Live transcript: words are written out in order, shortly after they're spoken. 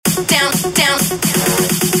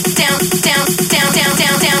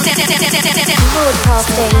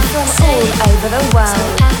Broadcasting from all over the world.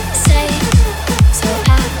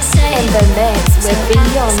 In the mix with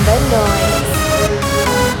Beyond the Noise.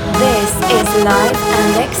 This is live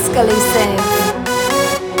and exclusive.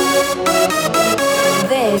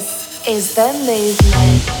 This is the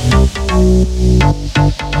movement.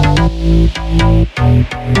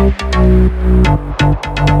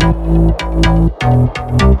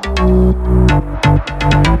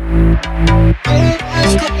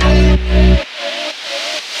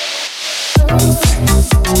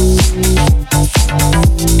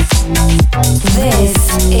 This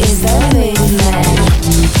is the movement.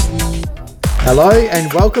 Hello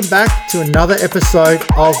and welcome back to another episode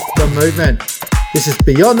of The Movement. This is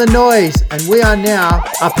Beyond the Noise and we are now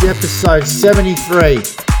up to episode 73.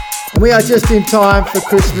 And we are just in time for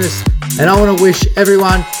Christmas and I want to wish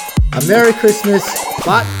everyone a Merry Christmas,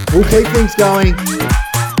 but we'll keep things going.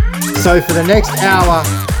 So for the next hour,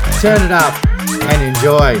 turn it up and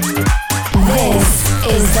enjoy. This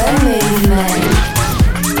is the movement.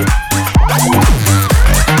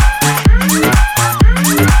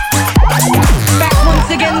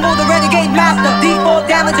 Again, roll the renegade master. D4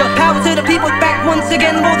 damager, power to the people. Back once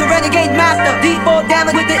again, roll the renegade master. D4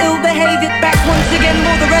 damage with the ill behavior. Back once again,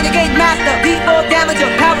 roll the renegade master. D4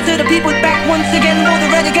 damager, power to the people. Back once again, roll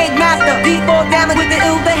the renegade master. D4 damage with the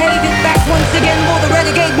ill behavior. Back once again, roll the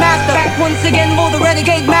renegade master. Back once again, roll the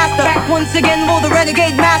renegade master. Back once again, roll the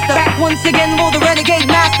renegade master. Back once again, roll the renegade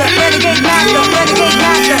master. Renegade master, renegade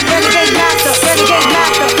master, renegade master, renegade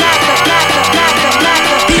master, master, master, master,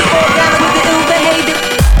 master. D4 damage with the ill behavior.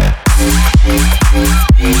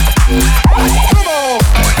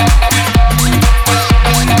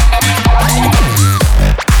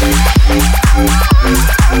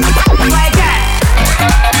 Like that.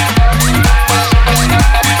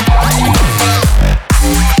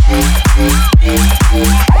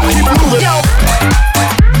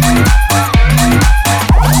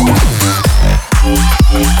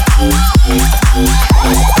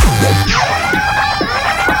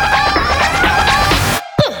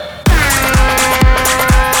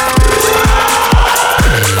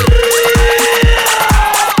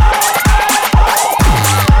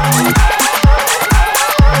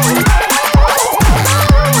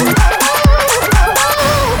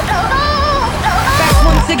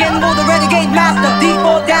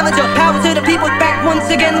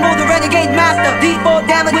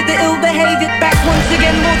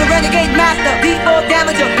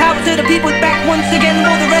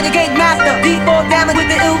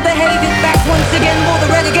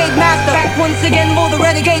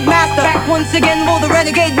 Once again, roll the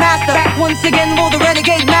renegade master. Back once again, roll the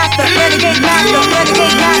renegade master. Renegade master,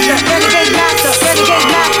 renegade master, renegade master, renegade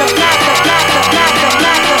master, master, master, master,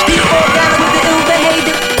 master. D4 damage with the ill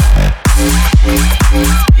behavior.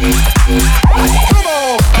 Come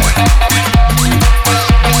on.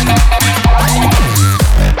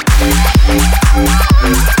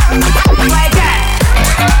 Like that.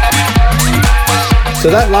 So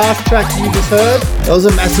that last track you just heard, that was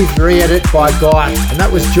a massive re-edit by Guy, and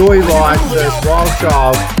that was Joyride vs Wild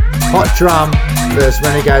Child, Hot Drum vs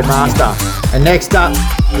Renegade Master. And next up,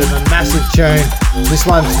 we have a massive tune. This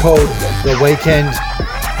one's called The Weekend.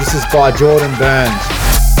 This is by Jordan Burns.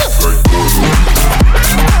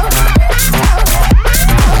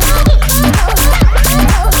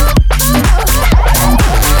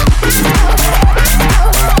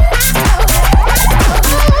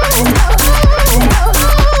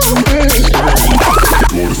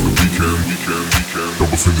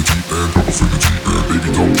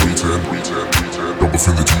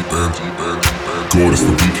 God, it's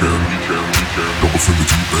the weekend. Double in the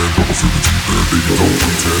deep end, double in the deep end. Baby, don't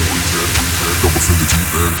pretend. Double in the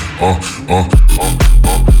deep end.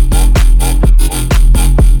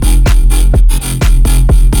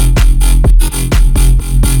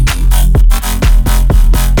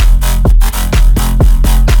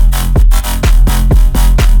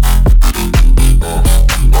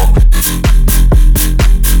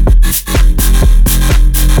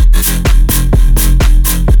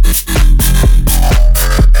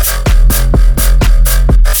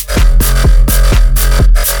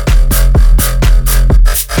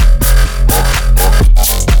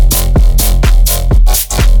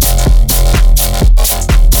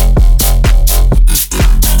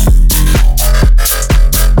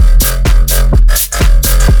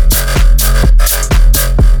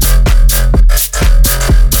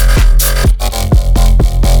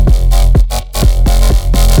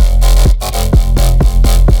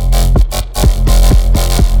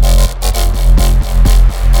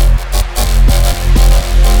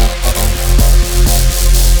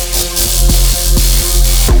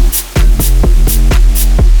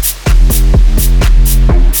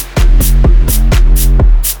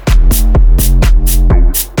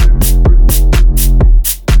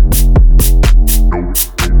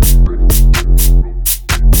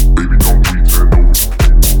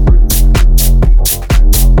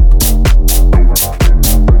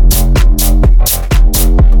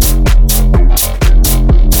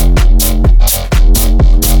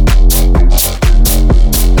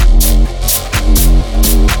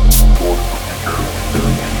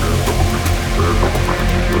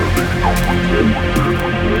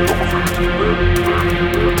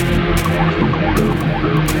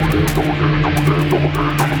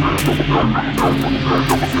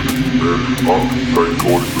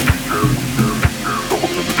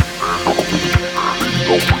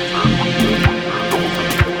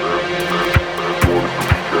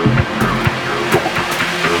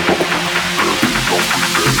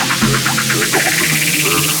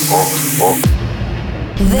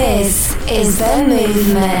 This is the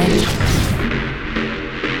movement.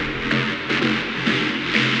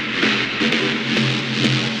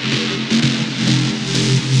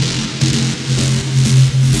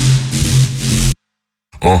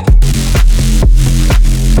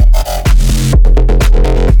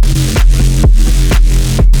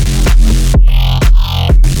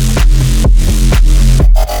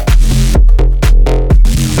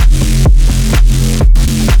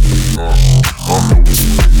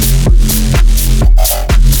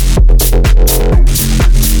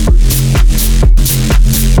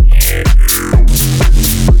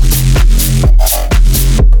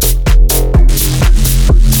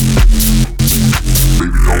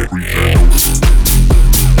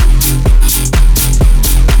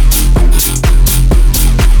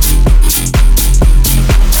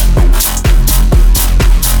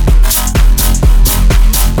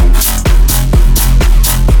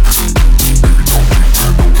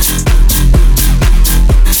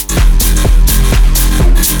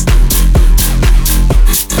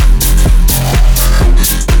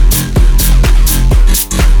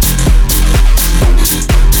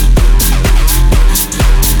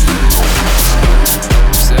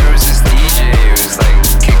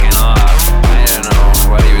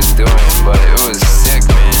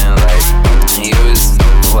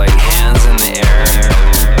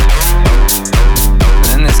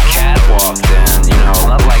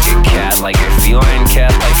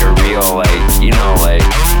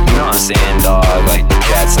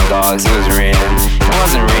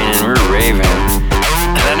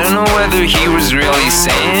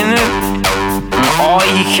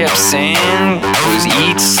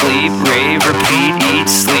 Sleep, rave, repeat. Eat,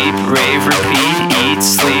 sleep, rave, repeat. Eat,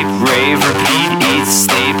 sleep, rave, repeat. Eat,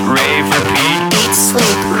 sleep, rave, repeat. Eat,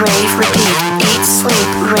 sleep, rave, repeat. Eat, sleep,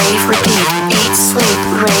 rave, repeat. Eat, sleep,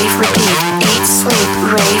 rave, repeat. Eat, sleep,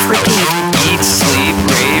 rave, repeat. Eat, sleep, rave, repeat. Eat, sleep,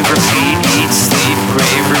 rave, repeat. Eat,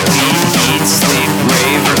 sleep,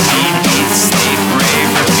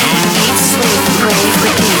 rave,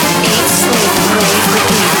 repeat.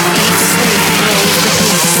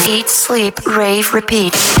 Eat, sleep, rave, repeat. Eat, sleep, rave,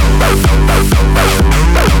 repeat.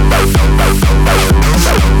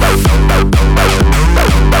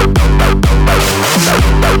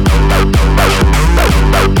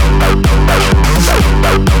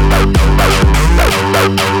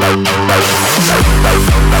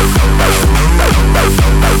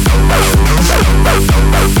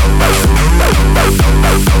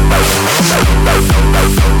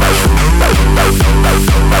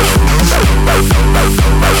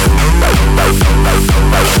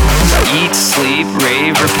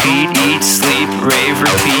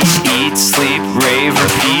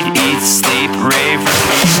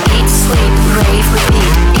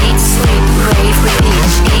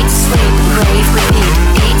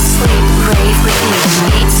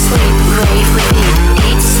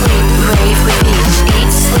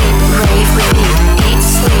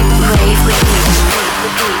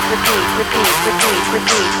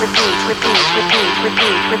 Repeat, repeat, repeat,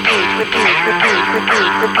 repeat, repeat, repeat, repeat, repeat,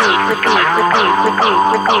 repeat, repeat, repeat,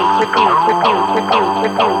 repeat, repeat, repeat, repeat.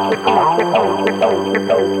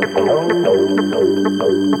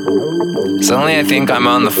 Suddenly I think I'm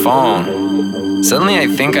on the phone. Suddenly I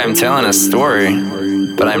think I'm telling a story,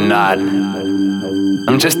 but I'm not.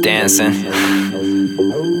 I'm just dancing.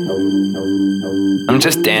 I'm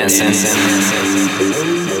just dancing.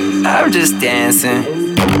 I'm just dancing.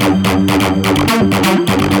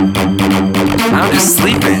 I'm just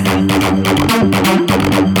sleeping.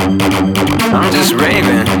 I'm just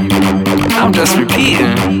raving. I'm just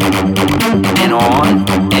repeating. And on,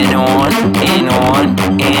 and on, and on,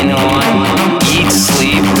 and on. Eat,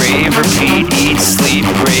 sleep, rave, repeat. Eat, sleep,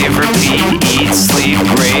 rave, repeat. Eat, sleep,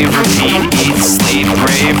 rave, repeat. Eat, sleep,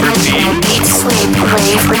 rave, repeat. Eat, sleep,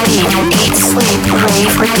 rave, repeat. Eat, sleep,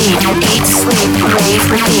 rave, repeat. Eat, sleep, rave,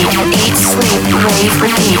 repeat. Eat, sleep,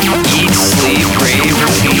 rave, repeat. Eat, sleep, rave,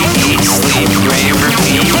 repeat. Eat, sleep, rave,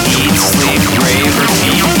 repeat. Eat, sleep, rave,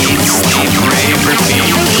 repeat. Eat, sleep, rave,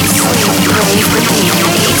 repeat. Eat, sleep, rave, repeat.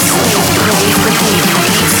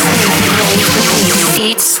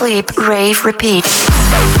 Eat, sleep, rave, repeat. Eat, sleep, rave, repeat.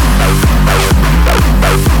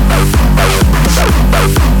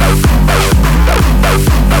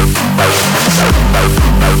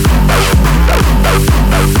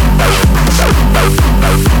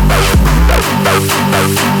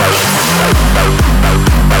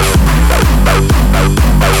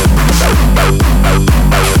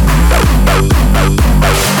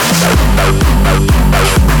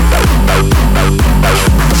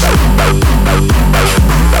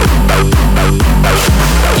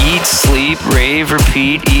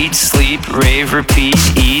 repeat, eat, sleep, rave, repeat,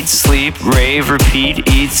 eat, sleep, rave, repeat,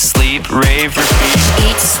 eat, sleep, rave, repeat.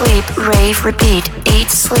 Eat, sleep, rave, repeat. Eat,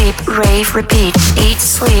 sleep, rave, repeat. Eat,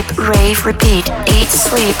 sleep, rave, repeat. Eat,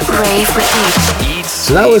 sleep, rave, repeat.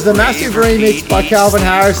 So that was the massive remix by Calvin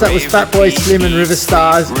Harris. That was Fatboy Slim and River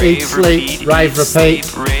Stars. Eat, sleep, rave,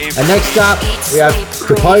 repeat. And next up we have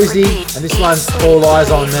Kaposi, and this one's All Eyes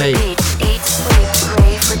on Me.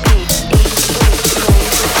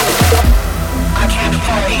 I came to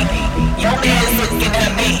party, your man is looking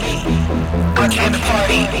at me. I came to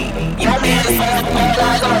party, your man is all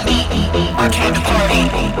eyes on me. I came to party,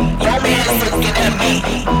 your man is looking at me.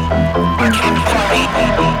 I came to party,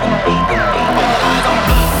 all eyes on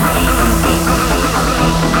me.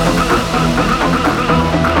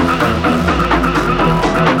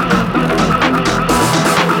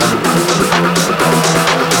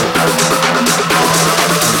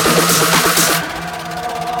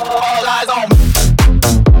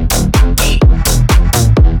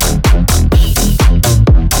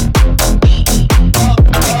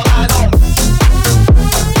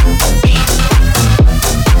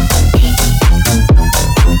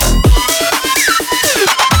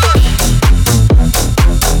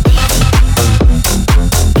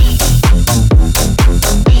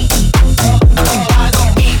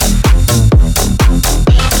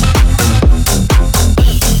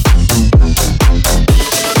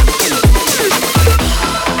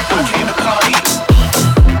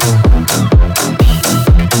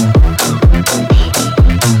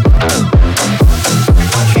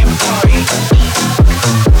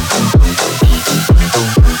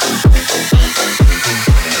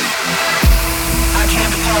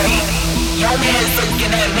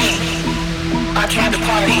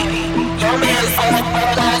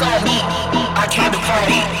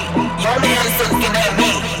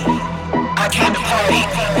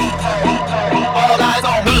 All eyes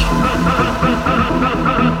on me.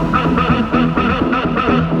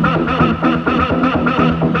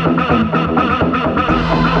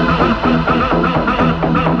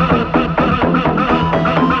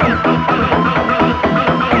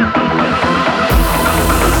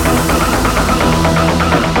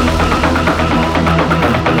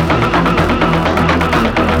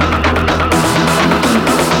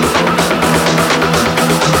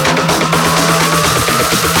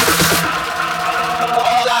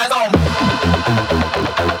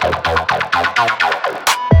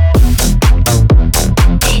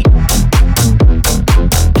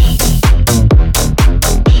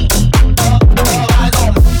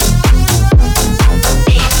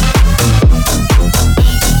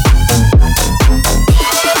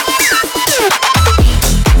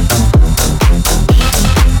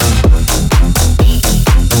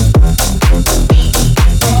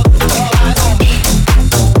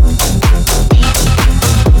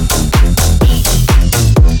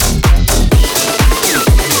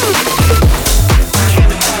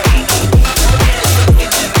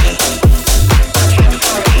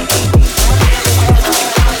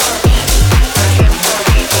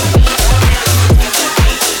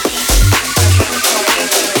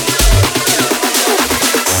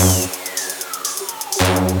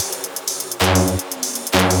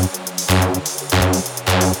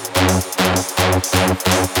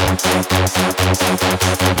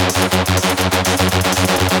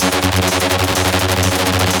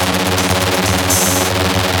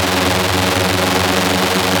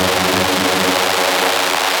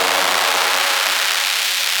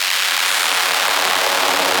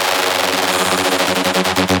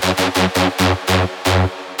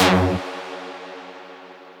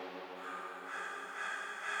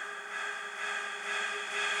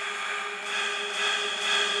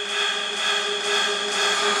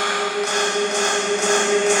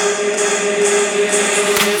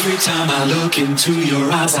 Time I look into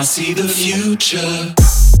your eyes, I see the future.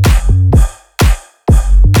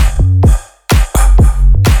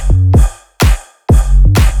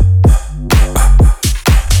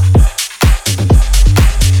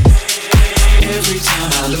 Every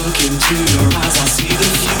time I look into your eyes, I see the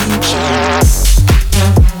future.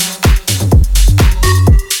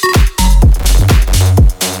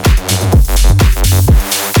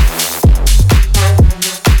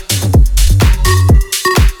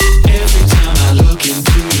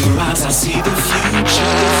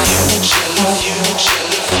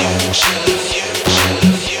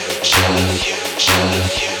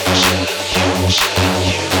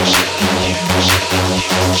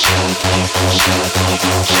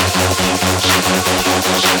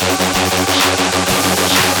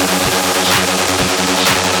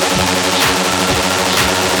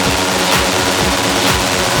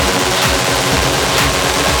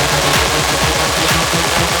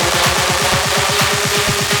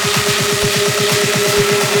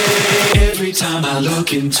 time I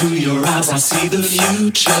look into your eyes, I see the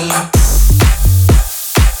future.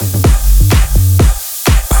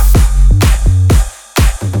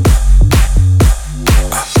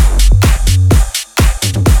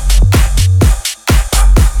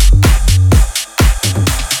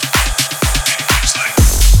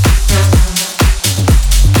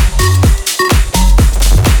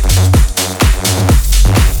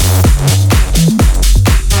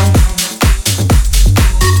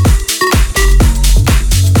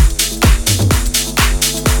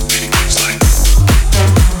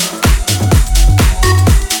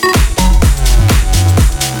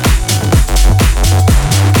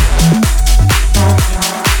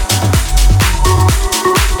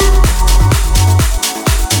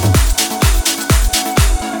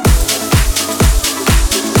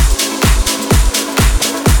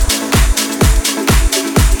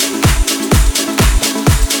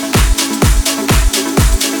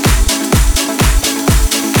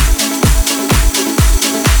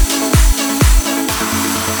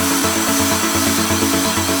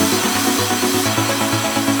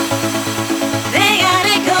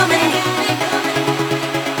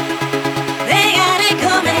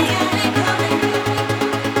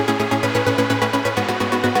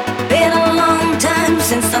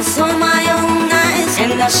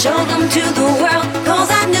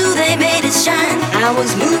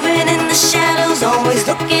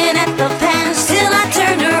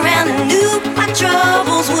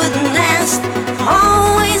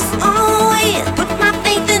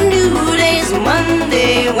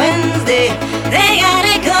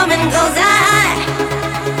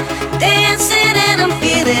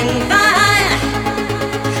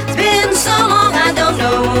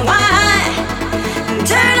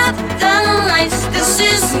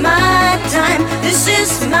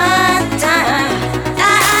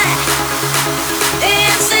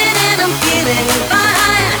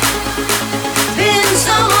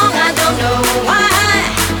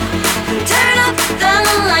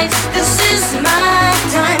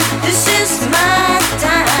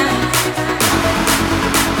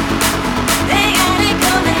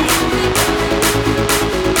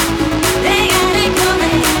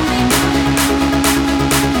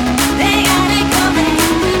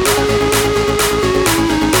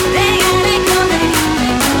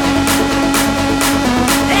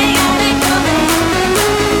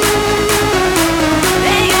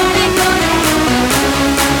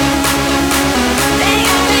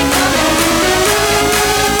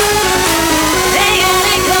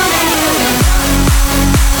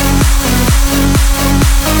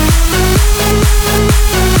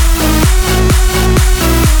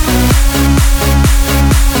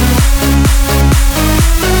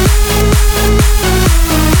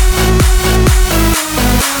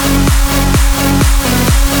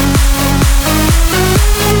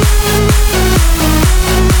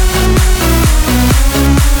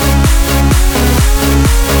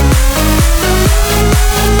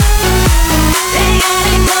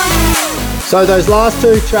 So those last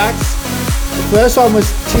two tracks, the first one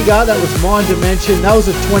was Tigger, that was Mind Dimension, that was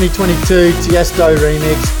a 2022 Tiesto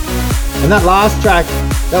remix. And that last track,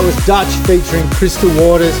 that was Dutch featuring Crystal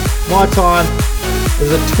Waters, My Time.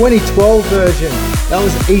 It was a 2012 version, that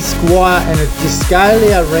was E Squire and a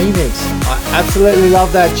Discalia remix. I absolutely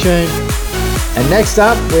love that tune. And next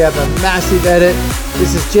up, we have a massive edit.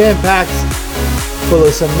 This is jam-packed, full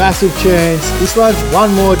of some massive tunes. This one's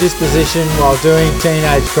One More Disposition while doing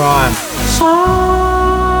Teenage Crime. Songs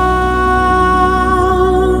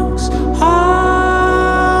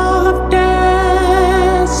of desperation.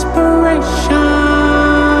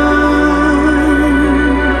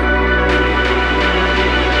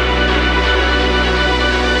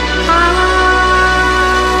 I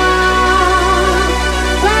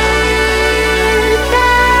waited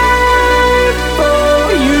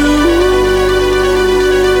for you.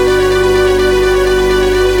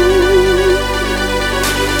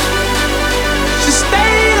 Just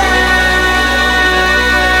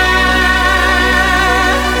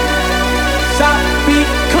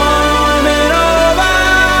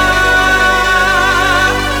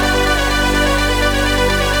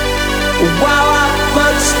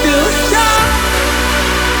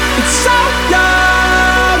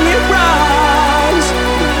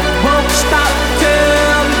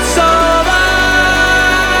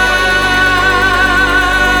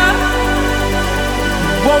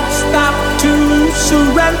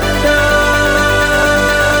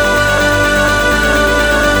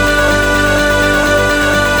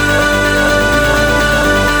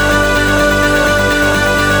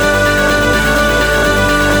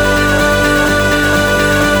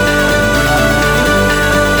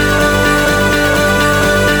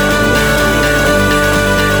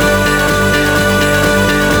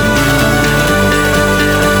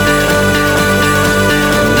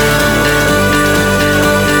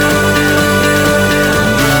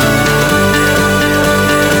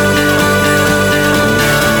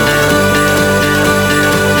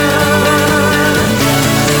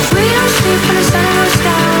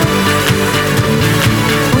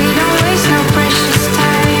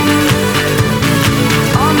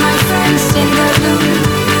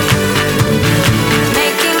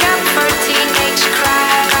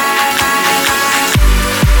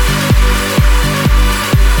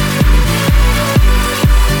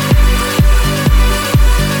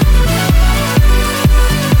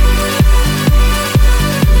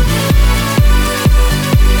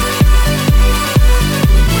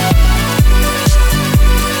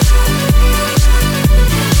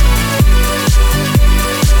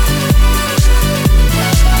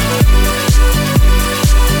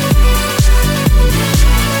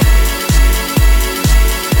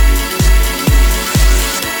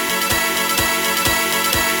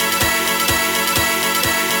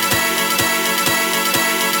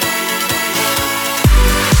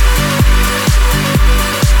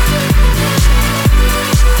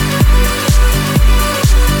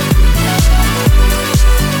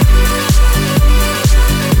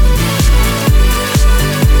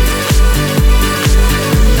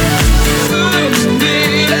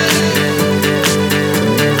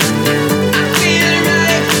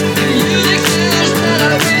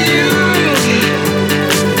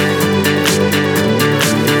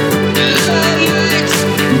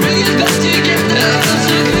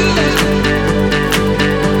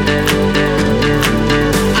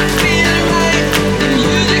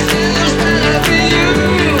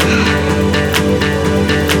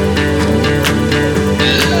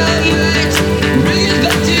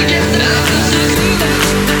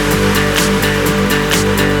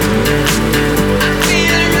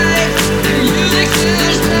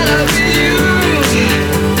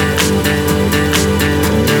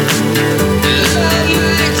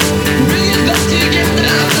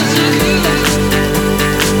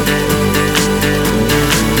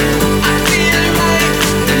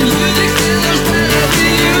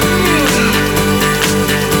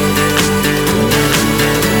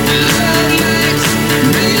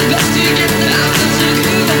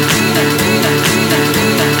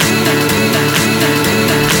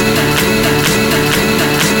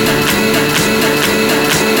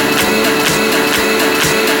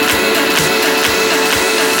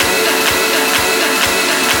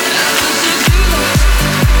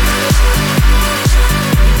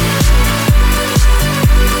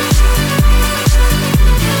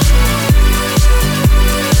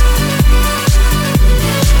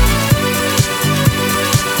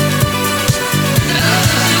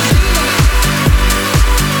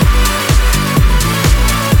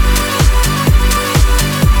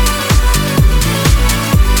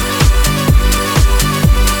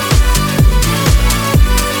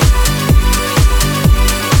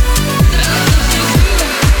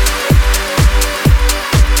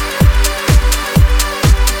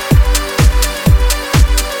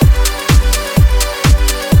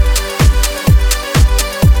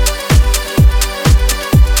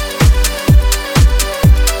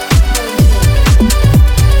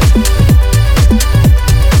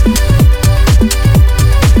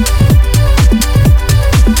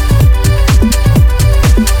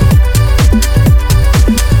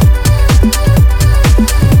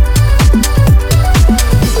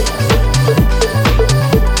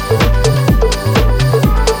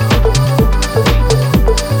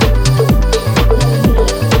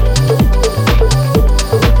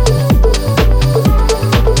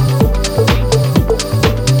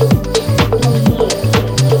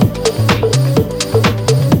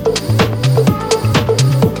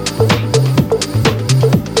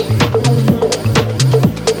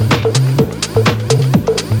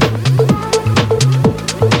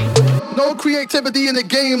in the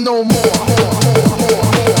game no more.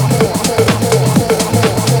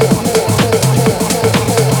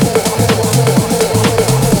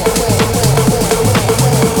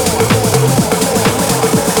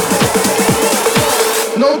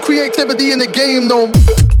 No creativity in the game no more.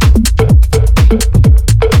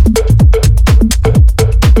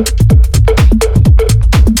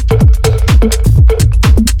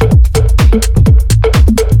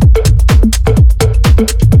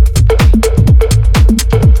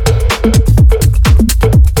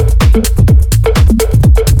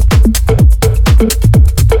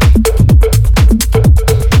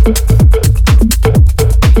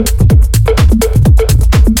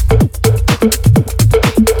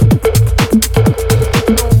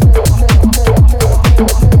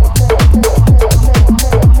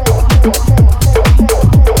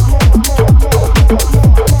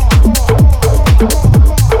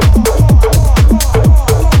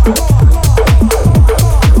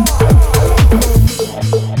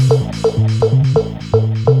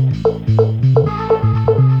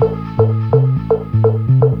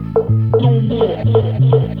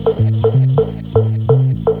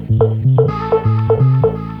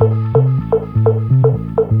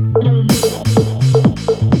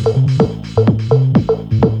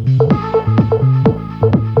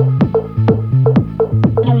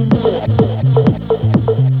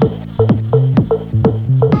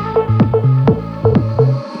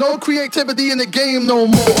 Creativity in the game no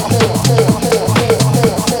more.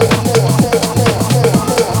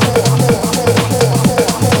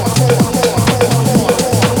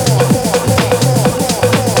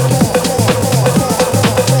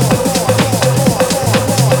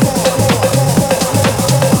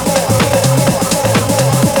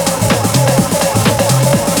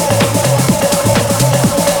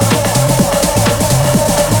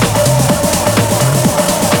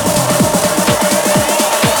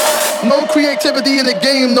 Creativity in the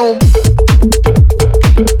game no more.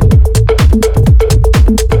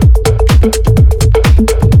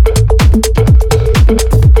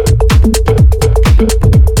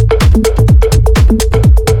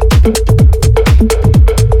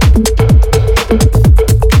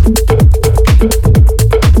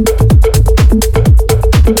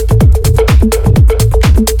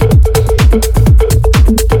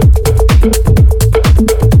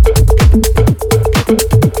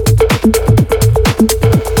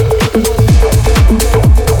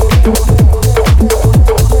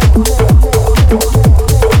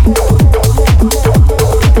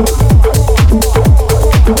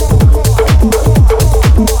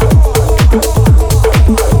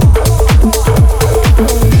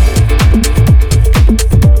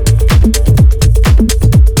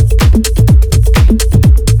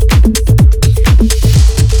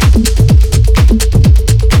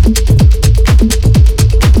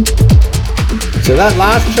 So that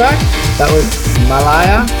last track, that was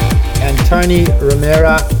Malaya and Tony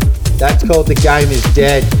Romero. That's called The Game Is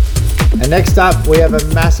Dead. And next up, we have a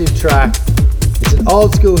massive track. It's an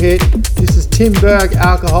old school hit. This is Tim Berg,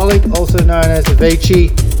 Alcoholic, also known as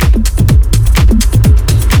Avicii.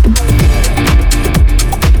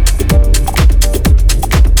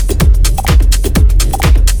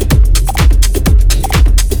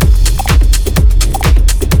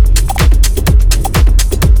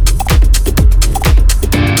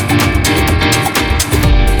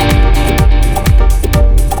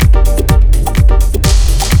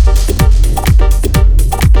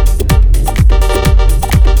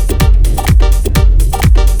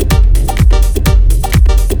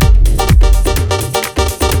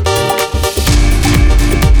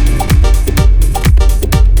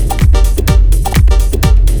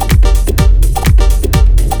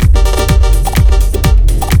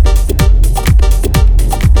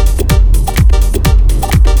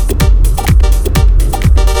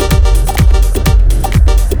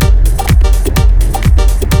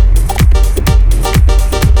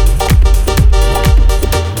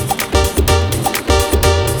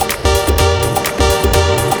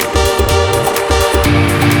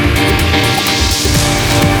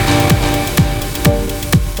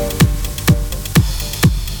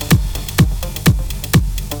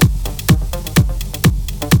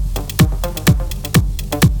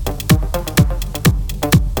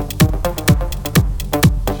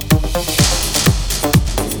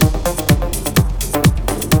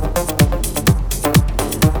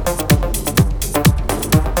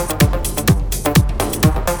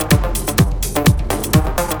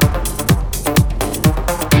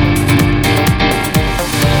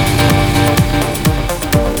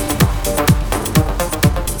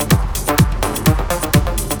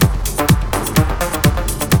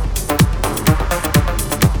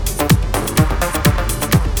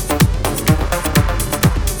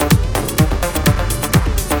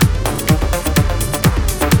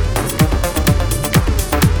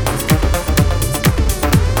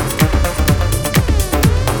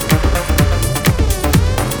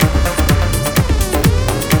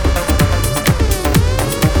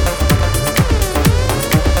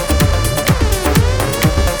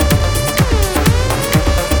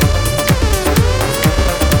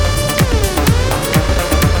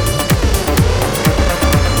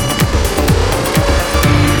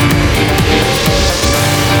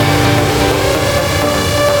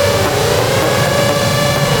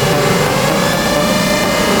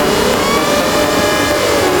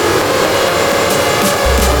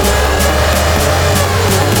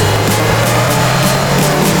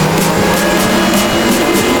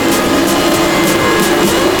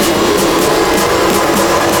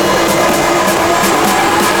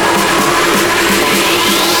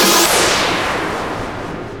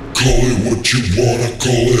 Call it what you wanna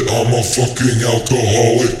call it, I'm a fucking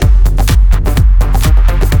alcoholic.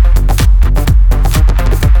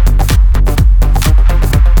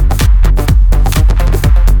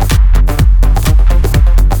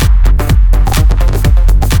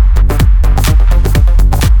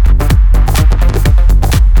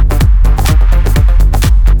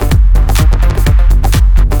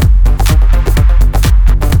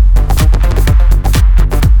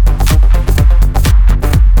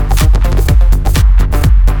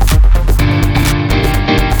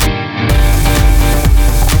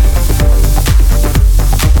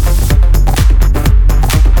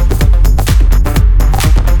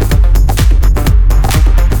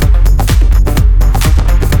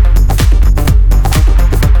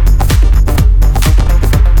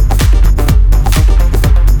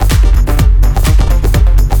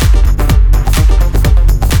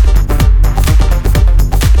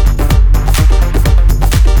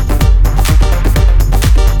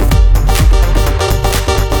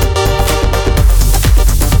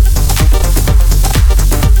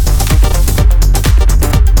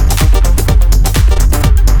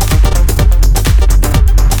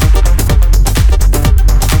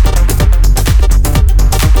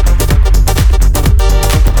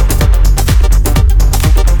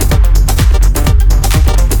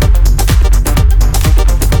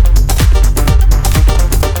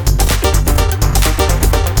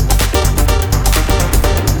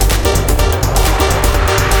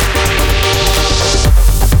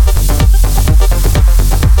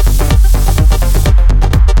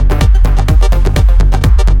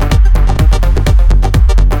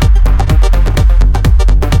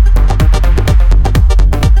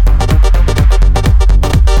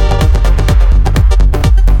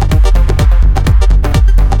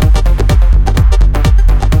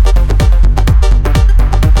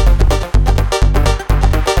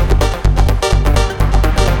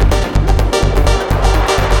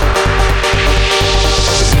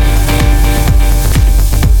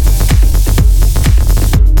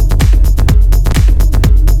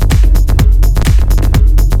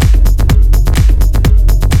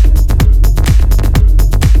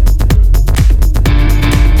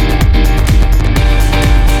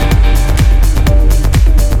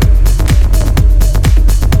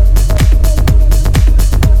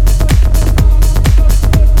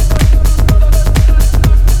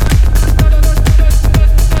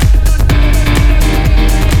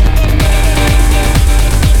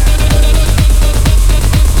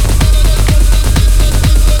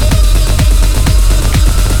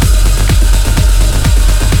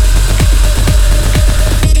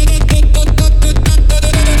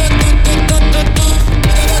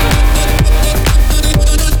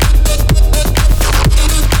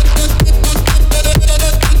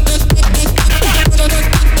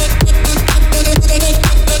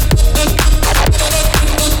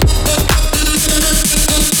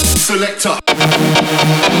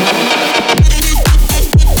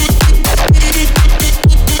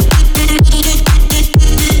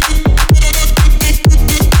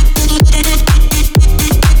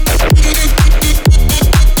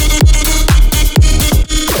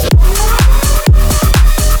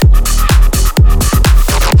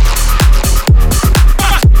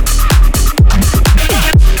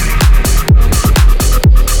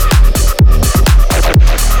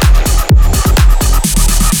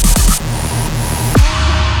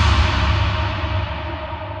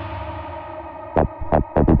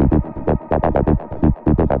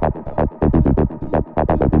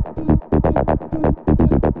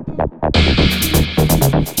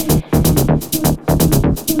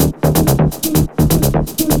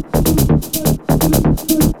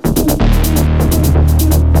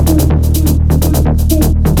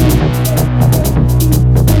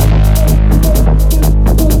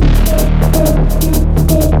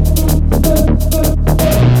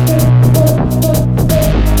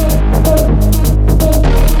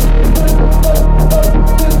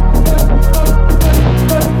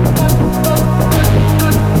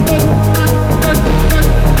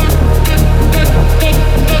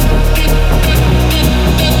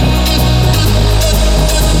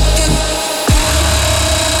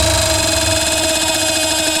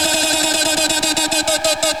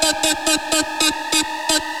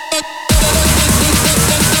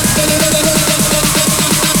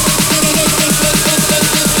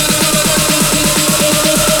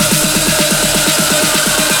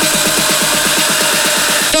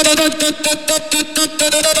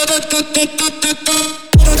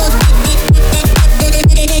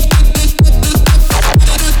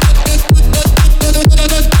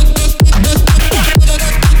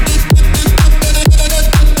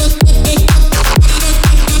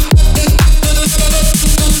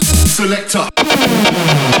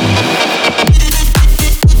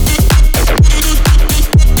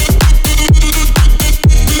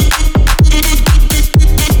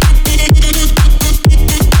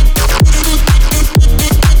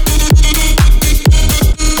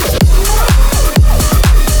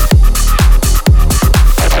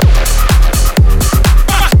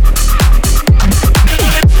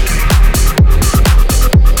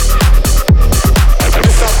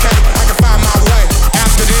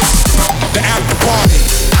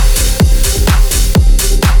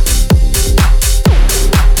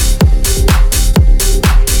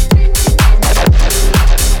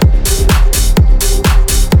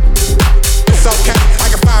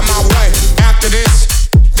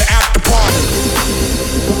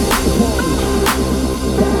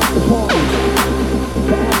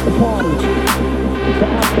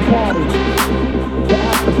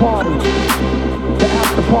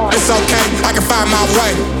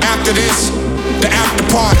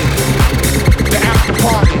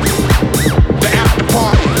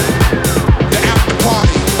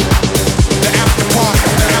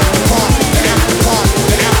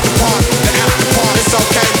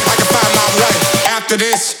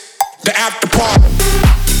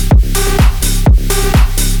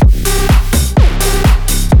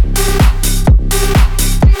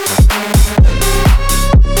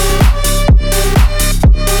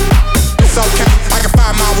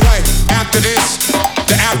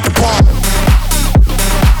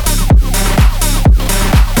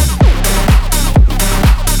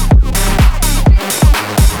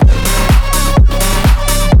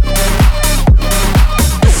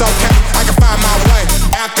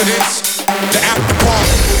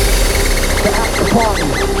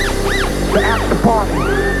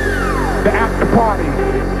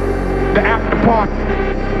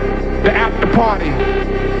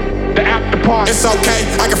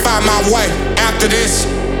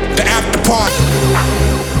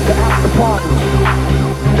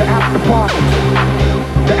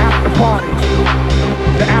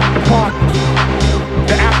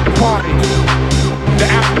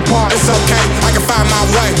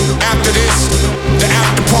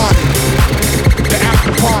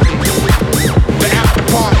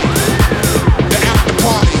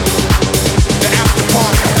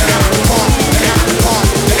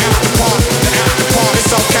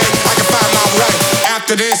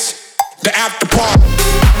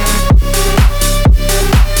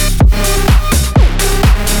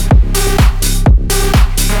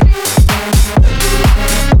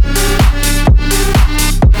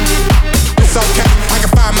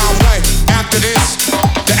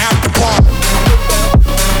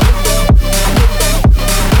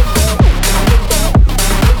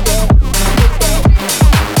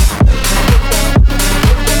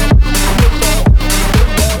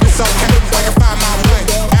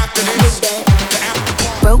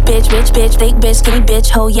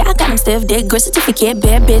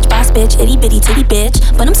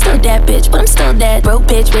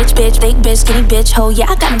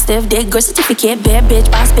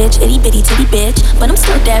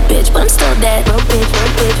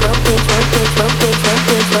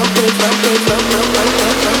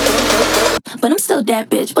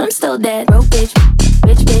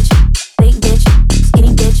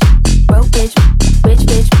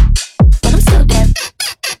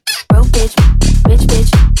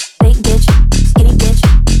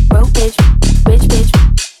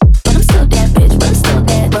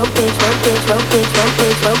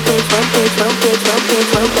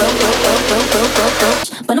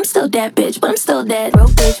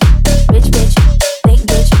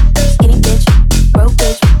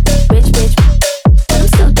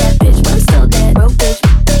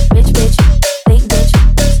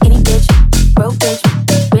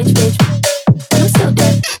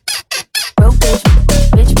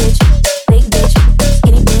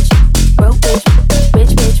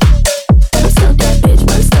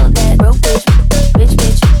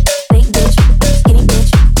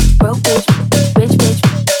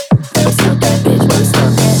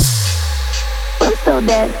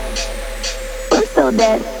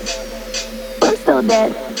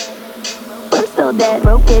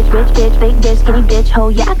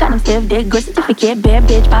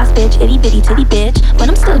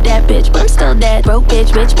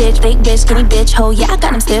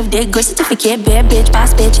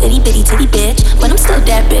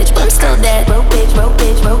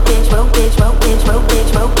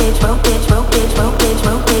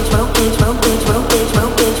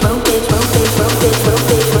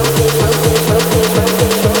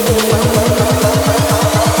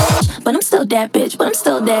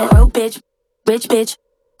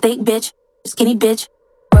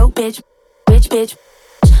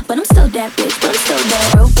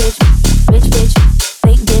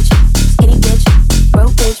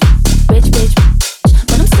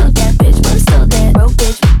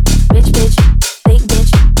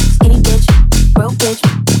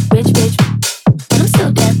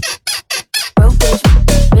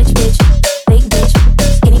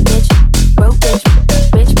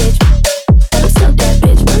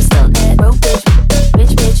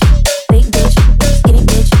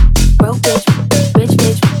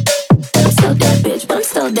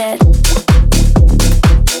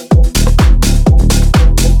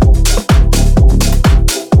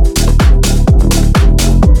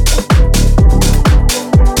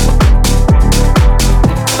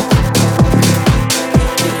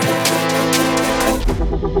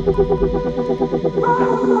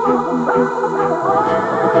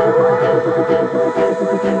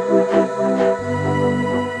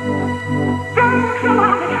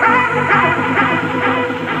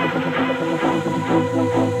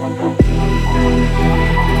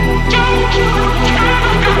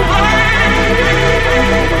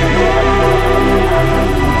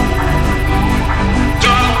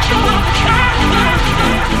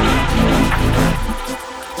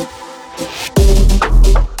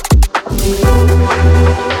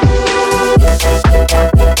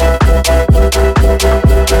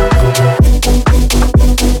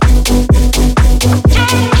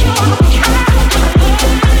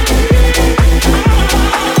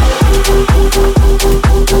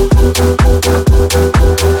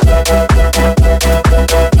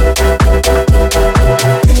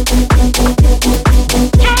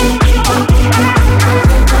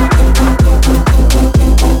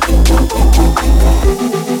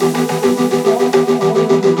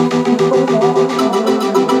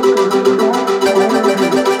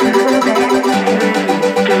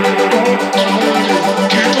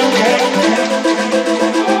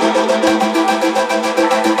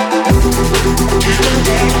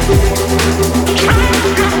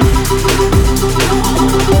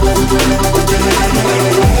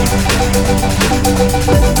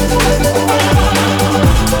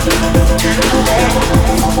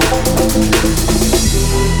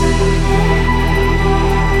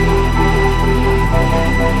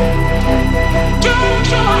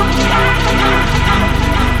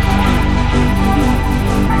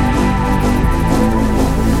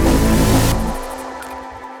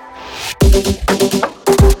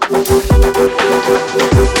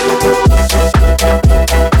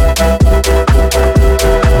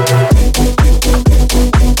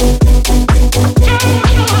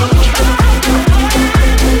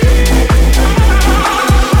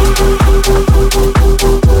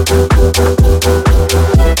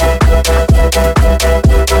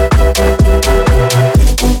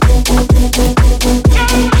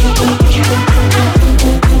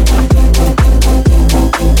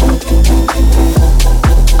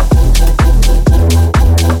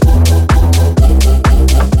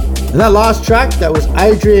 And that last track, that was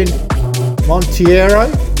Adrian Monteiro.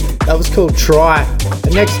 That was called Try.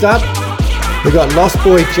 And next up, we got Lost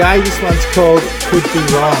Boy J. This one's called Could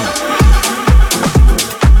Be Wrong.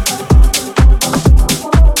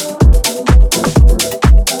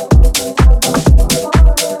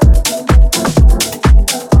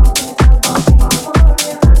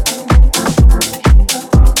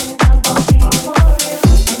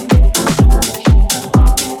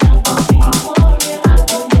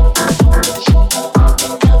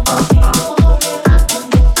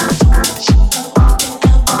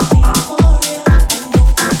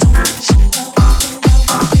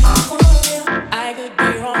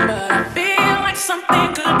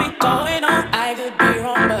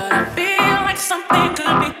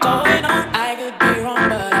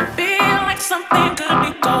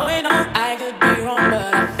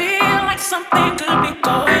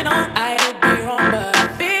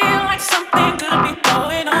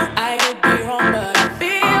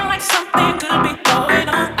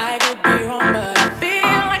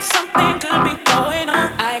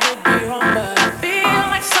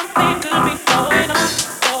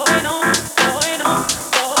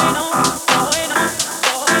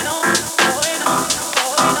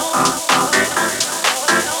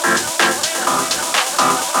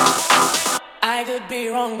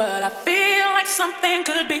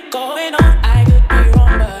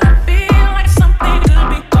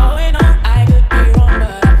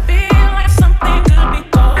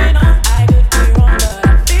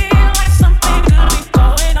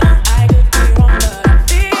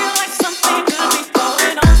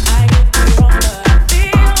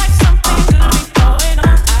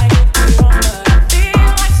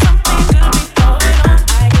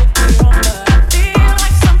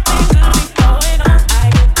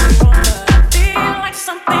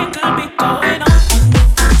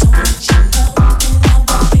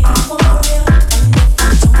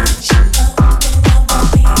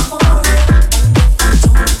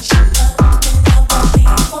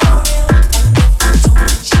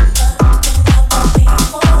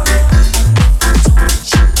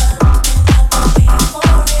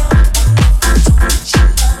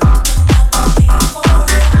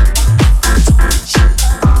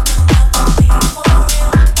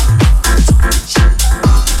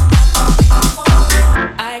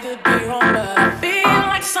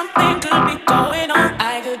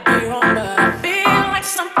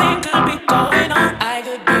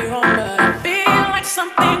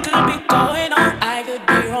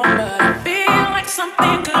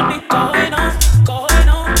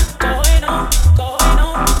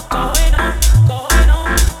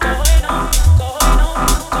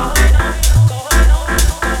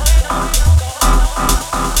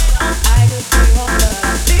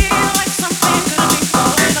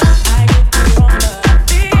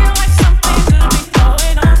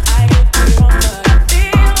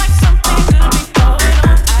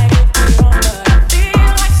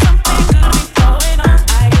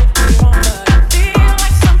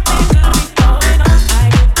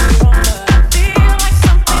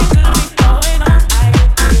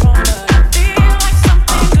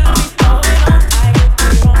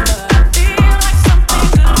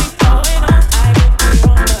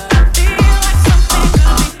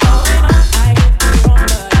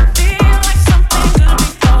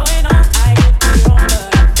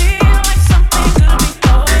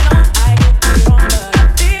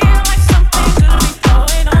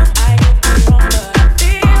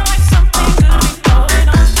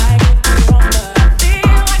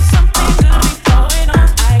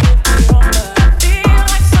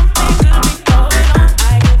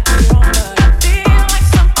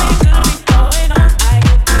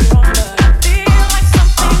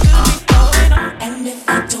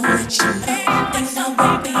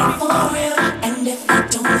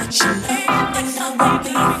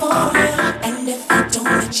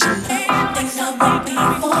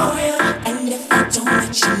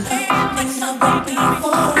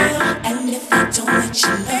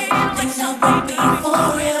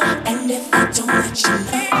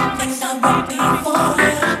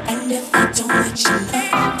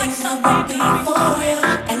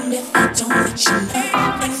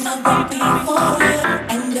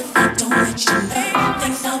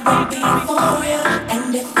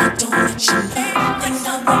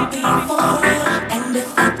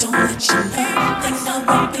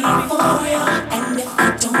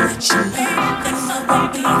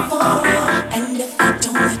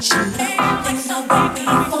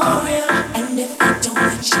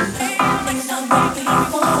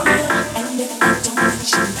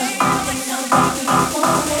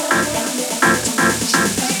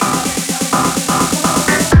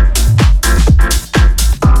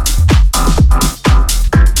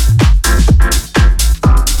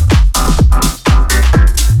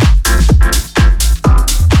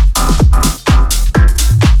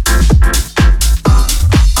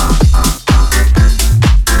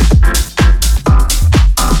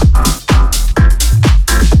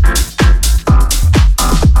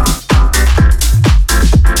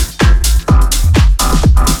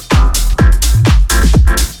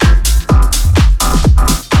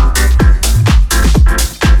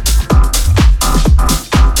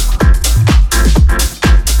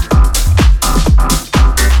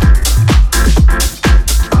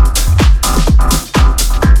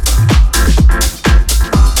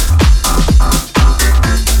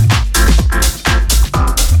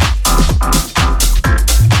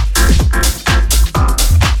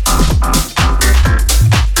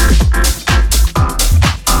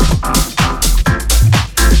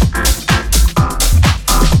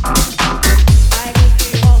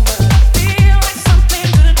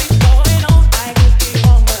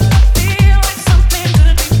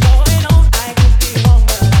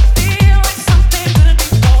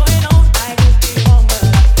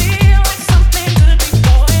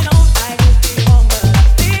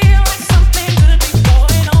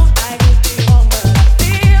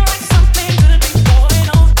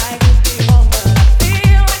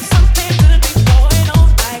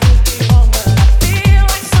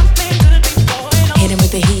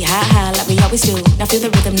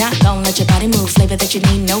 not gon' let your body move. Flavor that you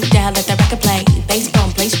need, no doubt. Let that record play. Bass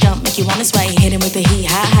bump, place jump, make you wanna sway. Hit him with the heat,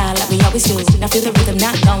 high, high, like we always do. Now feel the rhythm,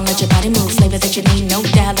 not gon' let your body move. Flavor that you need, no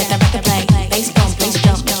doubt. Let that record play. Bass bump, place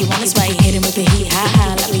jump, make you wanna sway. Hit him with the heat, high,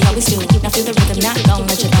 high, like we always do. Now feel the rhythm, not gon'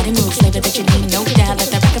 let your body move. Flavor that you need, no doubt. Let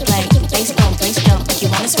that record play. Bass bump, place jump, make you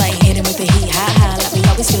wanna sway. Hit him with the heat, high, high, like we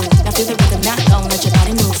always do. Now feel the rhythm, not gon' let your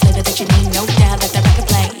body move. Flavor that you need, no doubt. Let that record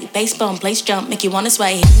play. Bass bump, place jump, make you wanna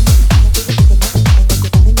sway.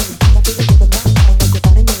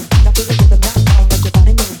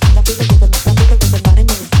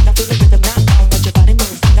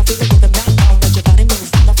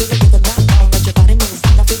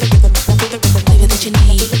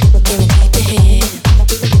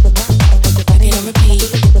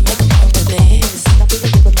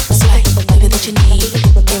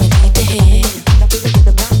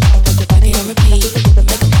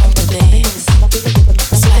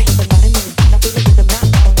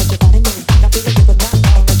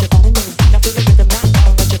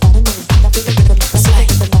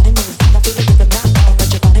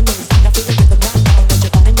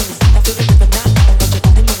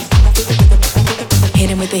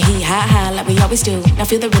 Now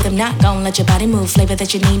feel the rhythm, not gon' let your body move. Flavor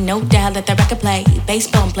that you need, no doubt. Let that record play. Bass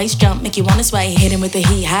bump, place jump, make you wanna sway. Hit him with the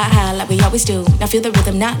heat, high, high, like we always do. Now feel the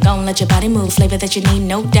rhythm, not gon' let your body move. Flavor that you need,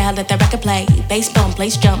 no doubt. Let that record play. Bass bump,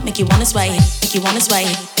 place jump, make you wanna sway. Make you wanna sway.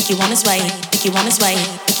 Make you wanna sway. Make you wanna sway.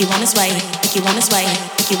 Make you wanna sway. Make you wanna sway.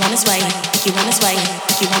 Make you wanna sway. Make you wanna sway.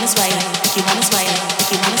 Make you wanna sway. Make you wanna sway.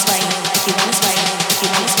 Make you wanna sway. Make you wanna sway. Make you wanna sway. Make you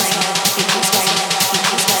wanna sway. Make you wanna sway.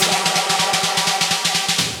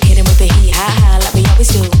 Hit him with the heat, high, high, like we always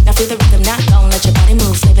do. Now feel the rhythm, not gon' let your body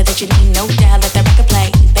move. Flavor that you need, no doubt. Let that record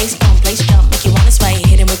play. Bass bump, place jump, make you wanna sway.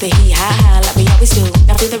 Hit him with the heat, high, high, like we always do.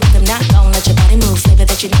 Now feel the rhythm, not gon' let your body move. Flavor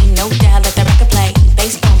that you need, no doubt. Let that record play.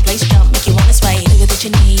 Bass bump, place jump, make you wanna sway. Flavor that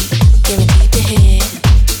you need, guaranteed to hit.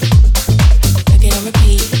 Work it on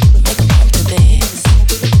repeat, make 'em pump to this.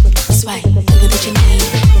 Sway. Flavor that you need,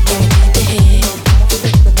 guaranteed to hit.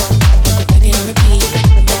 Work it on repeat, make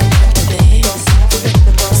 'em pump to this.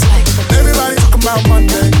 Sway. Everybody talking about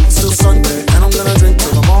Monday, it's still Sunday, and I'm gonna drink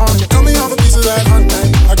till the morning. Tell me half a piece of that honey.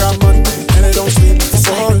 I got Monday, and it don't sleep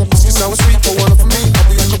before it. Whiskey sour sweet, pour one up for me. I'll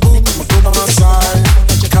be in the booth, with my girl by my side.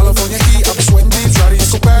 California heat, I'll be sweating deep. Try to eat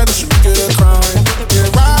so bad that you make it a crime. Get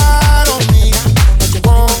right on me, like you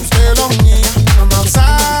won't stay lonely. I'm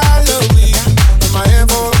outside lately, with my hand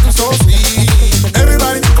full looking so sweet.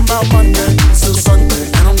 Everybody talking about Monday, it's still Sunday,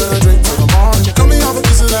 and I'm gonna drink till the morning. Tell me half a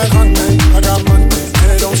piece of that honey. I got Monday,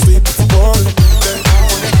 and it don't sleep before it.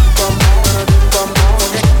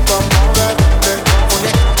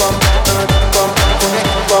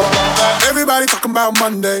 Everybody talking about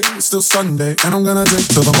Monday, it's still Sunday, and I'm gonna drink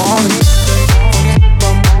till the morning.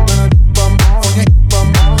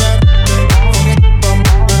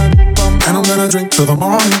 And I'm gonna drink till the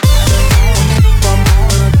morning.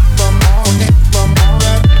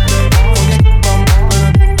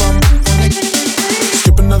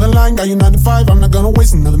 Skip another line, got you 9 to 5. I'm not gonna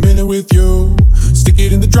waste another minute with you. Stick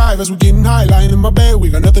it in the drive as we're getting high, lying in my bed, we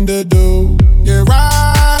got nothing to do. Yeah,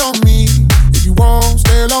 ride on me if you won't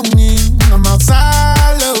stay lonely. I'm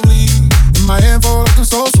outside lovely, and my hand for looking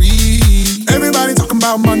so sweet. Everybody talking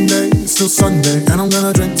about Monday, it's still Sunday, and I'm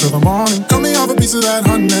gonna drink till the morning. Cut me off a piece of that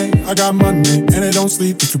honey. I got Monday, and it don't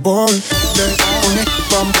sleep if you're boring.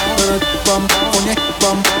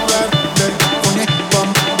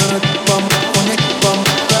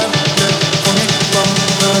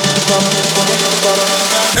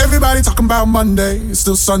 Everybody talking about Monday, it's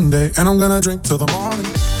still Sunday, and I'm gonna drink till the morning.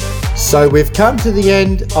 So we've come to the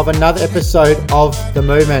end of another episode of The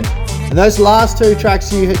Movement. And those last two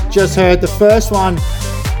tracks you had just heard, the first one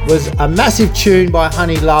was a massive tune by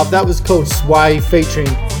Honey Love. That was called Sway, featuring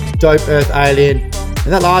Dope Earth Alien.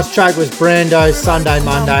 And that last track was Brando's Sunday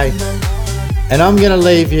Monday. And I'm going to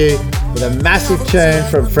leave you with a massive tune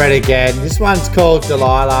from Fred again. This one's called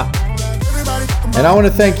Delilah. And I want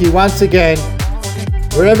to thank you once again,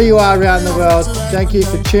 wherever you are around the world. Thank you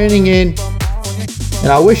for tuning in.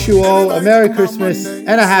 And I wish you all a Merry Christmas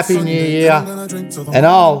and a Happy New Year. And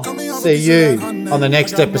I'll see you on the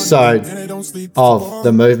next episode of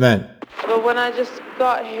The Movement. But when I just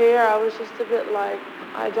got here, I was just a bit like,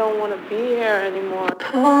 I don't want to be here anymore.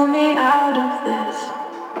 Pull me out of this.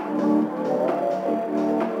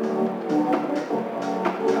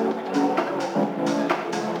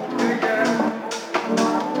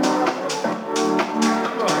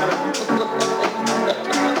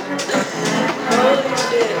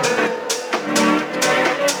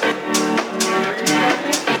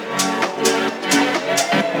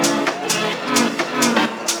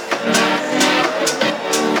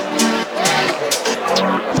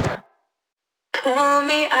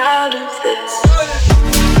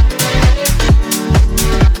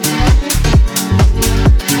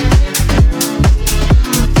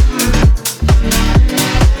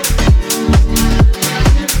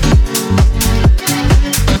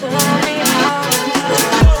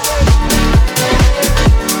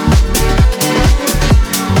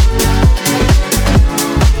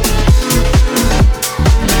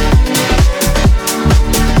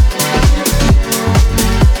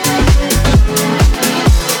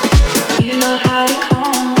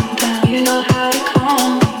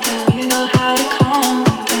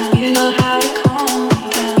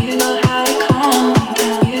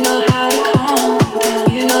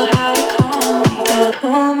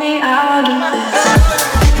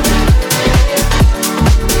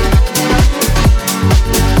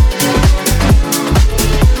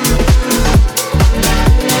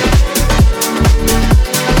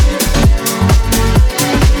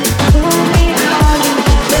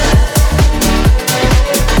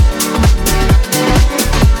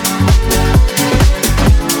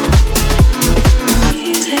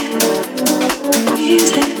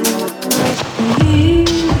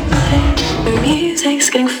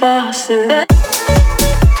 lost in the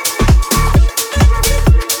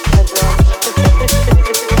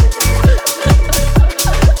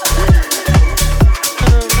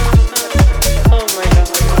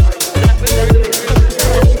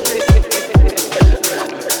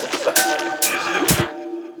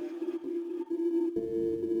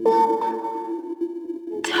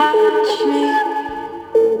touch me.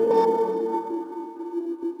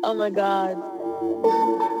 Oh my God.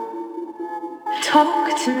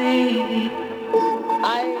 Talk to me.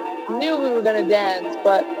 I knew we were gonna dance,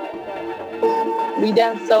 but we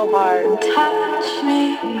danced so hard. Touch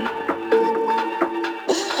me.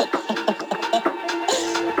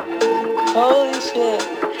 Holy shit.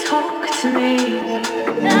 Talk to me.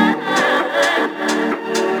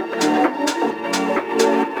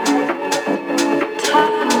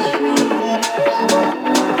 Touch me.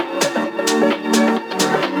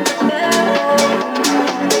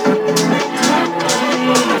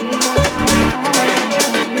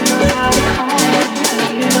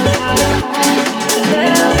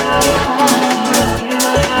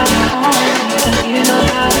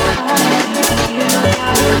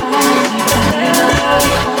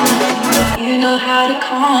 You know how to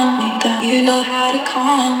calm me down. You know how to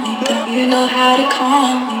calm me down. You know how to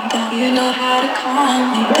calm me down. You know how to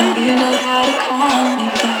calm me down. You know how to calm me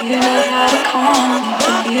down. You know how to calm me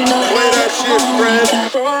down. You know how to calm me down.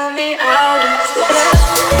 Pull me out.